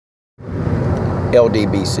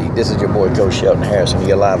LDBC. This is your boy, Coach Shelton Harrison.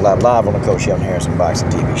 You're live on the Coach Shelton Harrison Boxing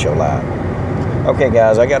TV show live. Okay,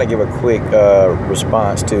 guys, I got to give a quick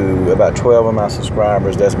response to about 12 of my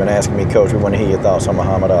subscribers that's been asking me, Coach, we want to hear your thoughts on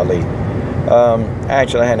Muhammad Ali.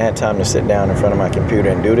 Actually, I hadn't had time to sit down in front of my computer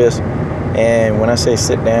and do this. And when I say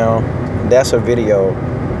sit down, that's a video,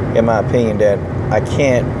 in my opinion, that I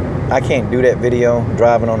can't do that video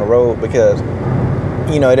driving on the road because,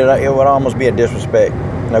 you know, it would almost be a disrespect.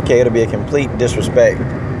 Okay, it'll be a complete disrespect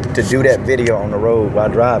to do that video on the road while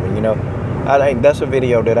driving, you know. I think that's a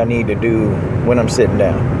video that I need to do when I'm sitting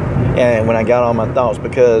down and when I got all my thoughts,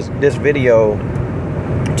 because this video,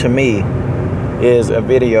 to me, is a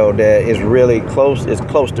video that is really close. It's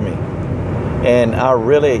close to me. And I'll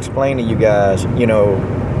really explain to you guys, you know,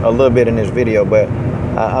 a little bit in this video, but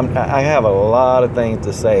I have a lot of things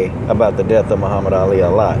to say about the death of Muhammad Ali, a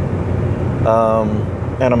lot.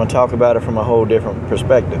 And I'm going to talk about it from a whole different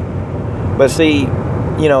perspective. But see,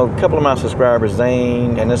 you know, a couple of my subscribers,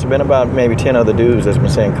 Zane, and there's been about maybe 10 other dudes that's been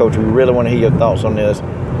saying, Coach, we really want to hear your thoughts on this.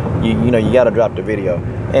 You know, you got to drop the video.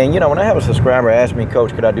 And, you know, when I have a subscriber ask me,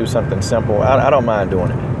 Coach, could I do something simple? I don't mind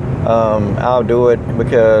doing it. I'll do it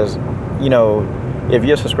because, you know, if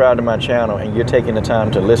you're subscribed to my channel and you're taking the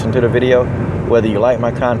time to listen to the video, whether you like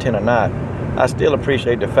my content or not, I still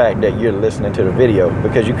appreciate the fact that you're listening to the video,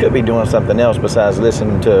 because you could be doing something else besides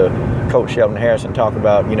listening to Coach Shelton Harrison talk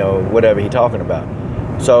about, you know, whatever he's talking about.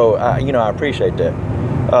 So, you know, I appreciate that.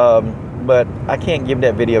 But I can't give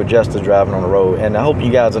that video justice driving on the road. And I hope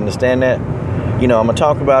you guys understand that. You know, I'm going to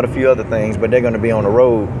talk about a few other things, but they're going to be on the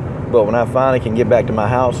road. But when I finally can get back to my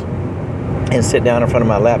house and sit down in front of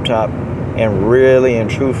my laptop and really and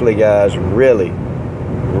truthfully, guys, really,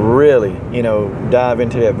 you know, dive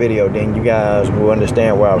into that video, then you guys will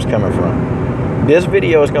understand where I was coming from. This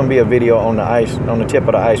video is going to be a video on the tip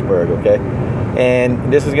of the iceberg, okay?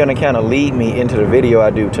 And this is going to kind of lead me into the video I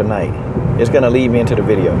do tonight. It's going to lead me into the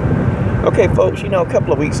video. Okay, folks, you know, a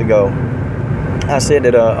couple of weeks ago, I said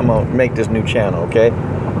that I'm going to make this new channel, okay?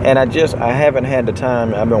 And I haven't had the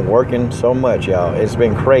time. I've been working so much, y'all. It's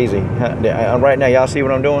been crazy. Right now, y'all see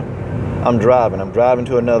what I'm doing? I'm driving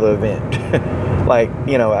to another event. Like,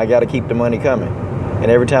 you know, I got to keep the money coming.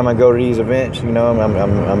 And every time I go to these events, you know,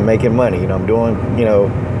 I'm making money. You know, I'm doing, you know,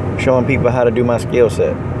 showing people how to do my skill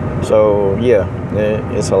set. So, yeah,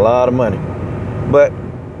 it's a lot of money. But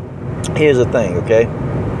here's the thing, okay?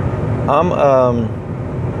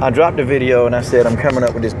 I dropped a video and I said I'm coming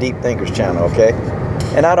up with this Deep Thinkers channel, okay?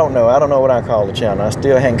 And I don't know what I call the channel. I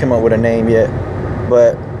still haven't come up with a name yet.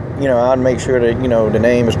 But, you know, I'll make sure that, you know, the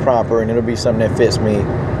name is proper and it'll be something that fits me.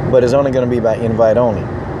 But it's only going to be by invite only.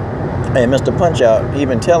 And Mr. Punch-Out, he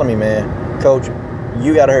been telling me, man, Coach,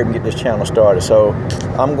 you got to hurry and get this channel started. So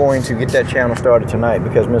I'm going to get that channel started tonight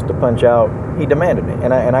because Mr. Punch-Out, he demanded it.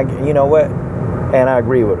 And I, you know what? And I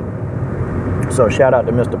agree with him. So shout out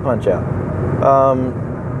to Mr. Punch-Out.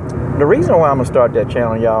 The reason why I'm going to start that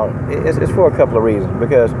channel, y'all, is for a couple of reasons.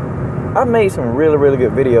 Because I've made some really, really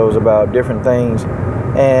good videos about different things.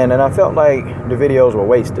 And I felt like the videos were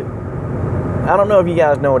wasted. I don't know if you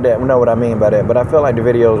guys know what I mean by that, but I felt like the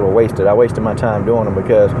videos were wasted. I wasted my time doing them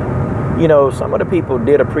because, you know, some of the people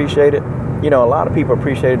did appreciate it. You know, a lot of people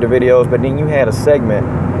appreciated the videos, but then you had a segment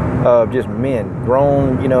of just men,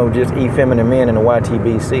 grown, you know, just effeminate men in the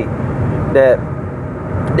YTBC that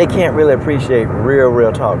they can't really appreciate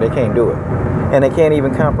real talk. They can't do it. And they can't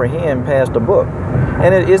even comprehend past the book.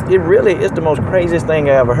 And it really is the most craziest thing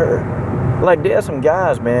I ever heard. Like, there's some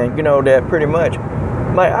guys, man, you know, that pretty much,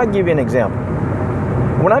 like, I'll give you an example.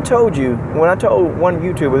 When I told one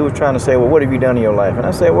YouTuber who was trying to say, well, what have you done in your life? And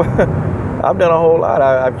I said, well, I've done a whole lot.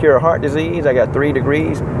 I've cured heart disease. I got 3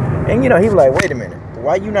 degrees. And, you know, he was like, wait a minute.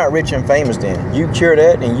 Why you not rich and famous then? You cure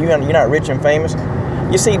that and you're not rich and famous?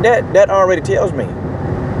 You see, that already tells me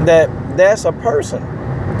that that's a person.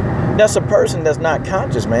 That's a person that's not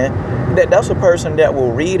conscious, man. That's a person that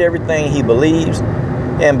will read everything he believes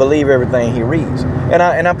and believe everything he reads. And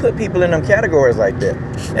I put people in them categories like that.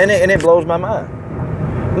 And it blows my mind.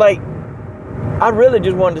 Like, I really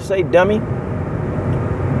just wanted to say, dummy,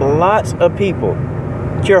 lots of people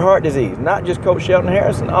cure heart disease. Not just Coach Shelton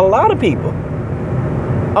Harrison. A lot of people.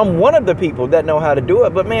 I'm one of the people that know how to do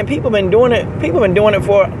it. But, man, people been doing it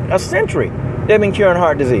for a century. They've been curing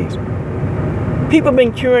heart disease. People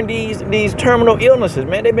been curing these terminal illnesses,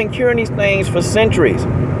 man. They've been curing these things for centuries.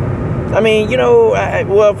 I mean, you know,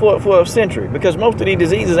 well, for a century. Because most of these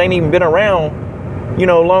diseases ain't even been around, you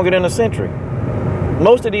know, longer than a century.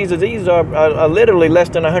 Most of these diseases are literally less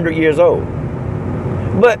than 100 years old.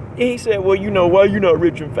 But he said, well, you know, why you not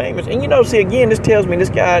rich and famous? And, you know, see, again, this tells me this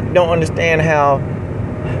guy don't understand how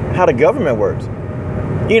the government works.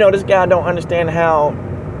 You know, this guy don't understand how,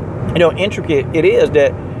 you know, intricate it is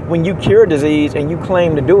that when you cure disease and you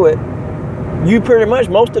claim to do it, you pretty much,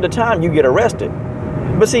 most of the time, you get arrested.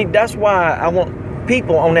 But see, that's why I want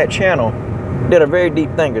people on that channel that are very deep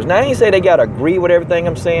thinkers. Now, I ain't say they got to agree with everything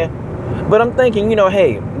I'm saying, but I'm thinking, you know,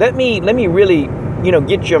 hey, let me really, you know,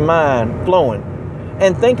 get your mind flowing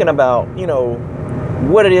and thinking about, you know,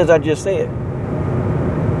 what it is I just said.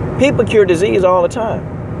 People cure disease all the time.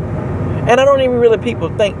 And I don't even really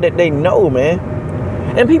people think that they know, man.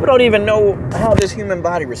 And people don't even know how this human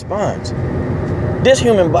body responds. This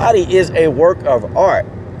human body is a work of art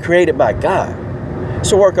created by God.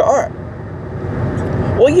 It's a work of art.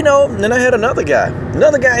 Well, you know, then I had another guy,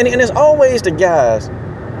 and it's always the guys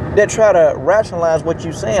that try to rationalize what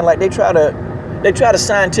you're saying. Like they try to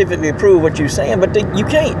scientifically prove what you're saying, but you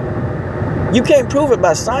can't. You can't prove it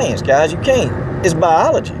by science, guys. You can't. It's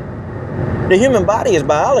biology. The human body is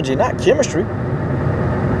biology, not chemistry.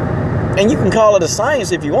 And you can call it a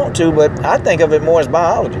science if you want to, but I think of it more as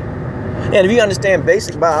biology. And if you understand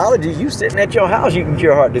basic biology, you sitting at your house, you can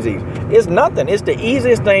cure heart disease. It's nothing. It's the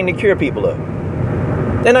easiest thing to cure people of.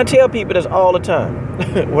 And I tell people this all the time.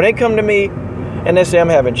 When they come to me and they say, I'm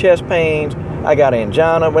having chest pains, I got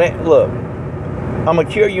angina. Look, I'm going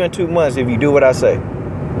to cure you in 2 months if you do what I say.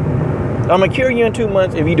 I'm going to cure you in 2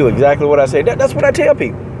 months if you do exactly what I say. That's what I tell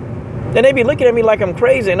people. And they be looking at me like I'm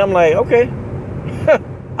crazy. And I'm like, okay,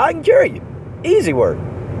 I can cure you. Easy work.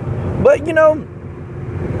 But, you know,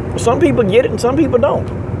 some people get it and some people don't.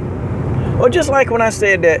 Or just like when I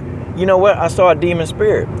said that, you know what, I saw a demon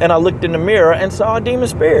spirit. And I looked in the mirror and saw a demon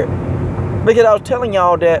spirit. Because I was telling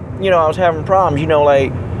y'all that, you know, I was having problems. You know,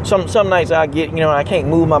 like some nights I get, you know, I can't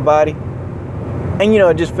move my body. And, you know,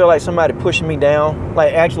 I just feel like somebody pushing me down.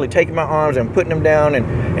 Like actually taking my arms and putting them down.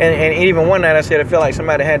 And even one night I said I felt like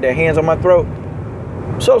somebody had their hands on my throat.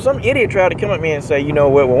 So some idiot tried to come at me and say, you know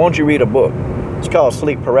what, well, won't you read a book? It's called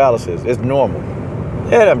Sleep Paralysis. It's normal.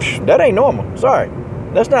 That ain't normal. Sorry.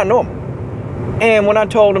 That's not normal. And when I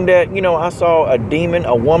told him that, you know, I saw a demon,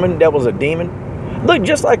 a woman that was a demon, looked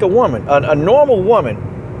just like a woman, a normal woman,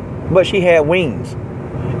 but she had wings.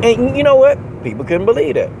 And you know what? People couldn't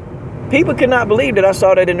believe that. People could not believe that I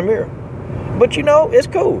saw that in the mirror. But you know, it's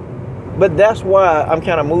cool. But that's why I'm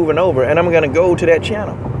kind of moving over and I'm going to go to that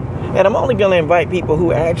channel. And I'm only going to invite people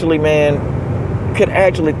who actually, man, could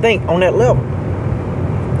actually think on that level.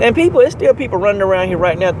 And people, it's still people running around here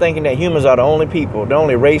right now thinking that humans are the only people, the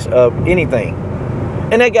only race of anything.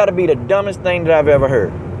 And that got to be the dumbest thing that I've ever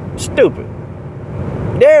heard. Stupid.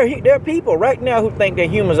 There are people right now who think that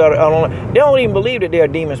humans are the only. They don't even believe that they are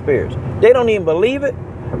demon spirits. They don't even believe it.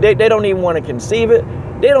 They don't even want to conceive it.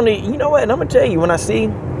 They don't even, you know what? And I'm going to tell you,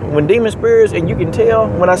 when demon spirits, and you can tell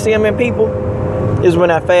when I see them in people, is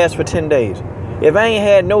when I fast for 10 days. If I ain't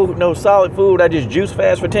had no solid food, I just juice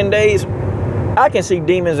fast for 10 days, I can see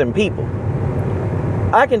demons in people.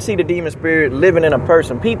 I can see the demon spirit living in a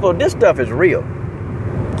person. People, this stuff is real.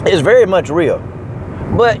 It's very much real.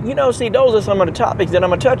 But, you know, see, those are some of the topics that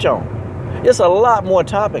I'm going to touch on. It's a lot more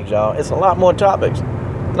topics, y'all. It's a lot more topics.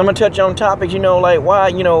 I'm going to touch on topics, you know, like why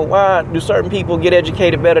do certain people get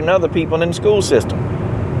educated better than other people in the school system?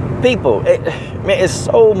 People, man, it's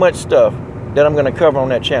so much stuff that I'm going to cover on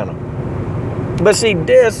that channel. But see,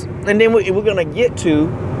 this, and then we're going to get to,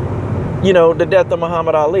 you know, the death of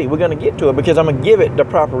Muhammad Ali. We're going to get to it because I'm going to give it the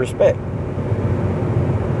proper respect.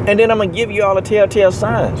 And then I'm going to give you all the telltale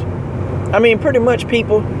signs. I mean, pretty much,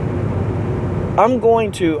 people, I'm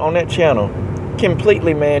going to, on that channel,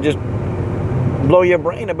 completely, man, just blow your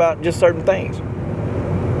brain about just certain things.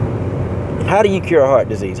 How do you cure heart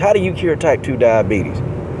disease? How do you cure type 2 diabetes?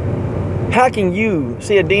 How can you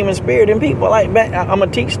see a demon spirit in people? Like, man, I'm going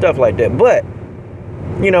to teach stuff like that. But,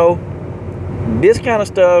 you know, this kind of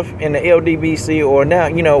stuff in the LDBC, or now,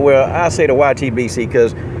 you know, well, I say the YTBC,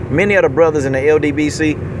 because many of the brothers in the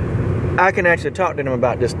LDBC, I can actually talk to them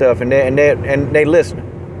about this stuff, and they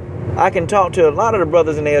listen. I can talk to a lot of the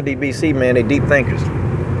brothers in the LDBC, man. They deep thinkers.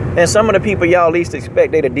 And some of the people y'all least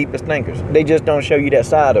expect, they the deepest thinkers. They just don't show you that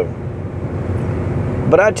side of them.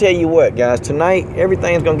 But I tell you what, guys, tonight,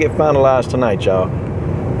 everything's going to get finalized tonight, y'all.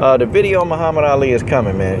 The video on Muhammad Ali is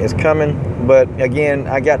coming, man. It's coming. But, again,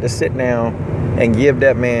 I got to sit down and give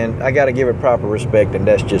that man, I got to give it proper respect, and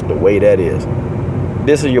that's just the way that is.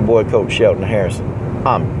 This is your boy, Coach Shelton Harrison.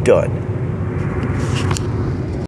 I'm done.